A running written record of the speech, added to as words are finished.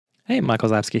Hey, Michael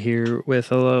Zapsky here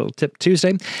with a little Tip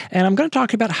Tuesday, and I'm going to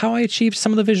talk about how I achieved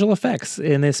some of the visual effects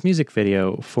in this music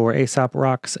video for Aesop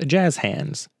Rock's Jazz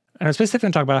Hands. And I'm specifically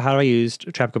going to talk about how I used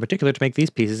Trapcode Particular to make these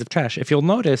pieces of trash. If you'll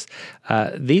notice,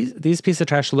 these pieces of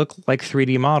trash look like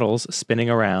 3D models spinning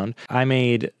around. I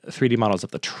made 3D models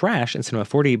of the trash in Cinema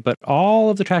 4D, but all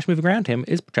of the trash moving around him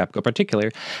is Trapcode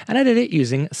Particular, and I did it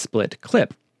using split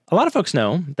clip. A lot of folks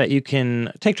know that you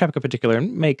can take Trapcode Particular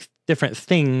and make different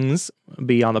things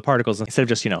be on the particles instead of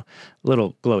just,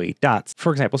 little glowy dots,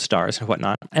 for example, stars and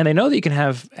whatnot. And they know that you can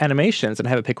have animations and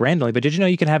have it pick randomly, but did you know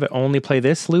you can have it only play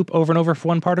this loop over and over for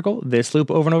one particle, this loop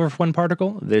over and over for one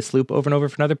particle, this loop over and over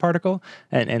for another particle,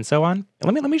 and so on?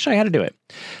 Let me show you how to do it.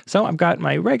 So I've got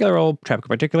my regular old Trapcode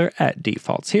Particular at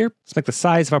defaults here. Let's make the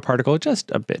size of our particle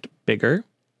just a bit bigger.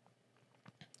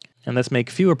 And let's make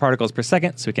fewer particles per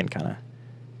second so we can kind of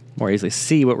more easily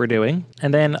see what we're doing.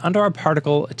 And then under our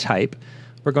particle type,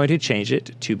 we're going to change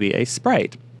it to be a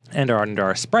sprite. And under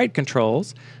our sprite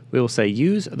controls, we will say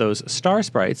use those star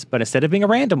sprites, but instead of being a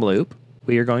random loop,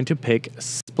 we are going to pick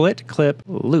split clip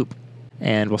loop.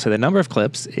 And we'll say the number of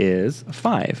clips is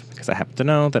 5, because I happen to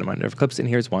know that my number of clips in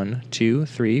here is 1, 2,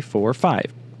 3, 4, 5.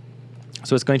 So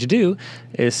what it's going to do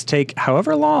is take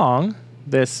however long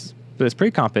this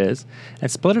precomp is and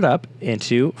split it up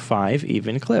into 5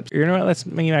 even clips. You know what? Let's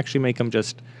actually make them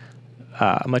just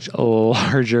a much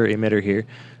larger emitter here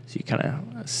so you kind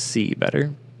of see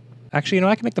better. Actually,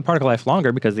 I can make the particle life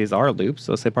longer because these are loops.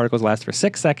 So let's say particles last for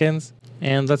 6 seconds,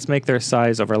 and let's make their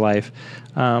size over life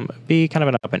be kind of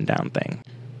an up and down thing.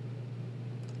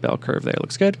 Bell curve there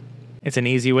looks good. It's an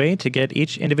easy way to get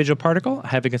each individual particle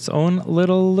having its own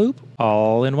little loop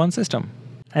all in one system.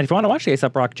 And if you want to watch the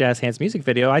Aesop Rock Jazz Hands music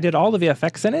video, I did all of the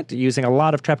effects in it using a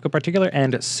lot of Trapcode Particular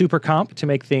and super comp to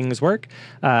make things work.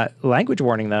 Language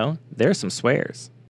warning though, there's some swears.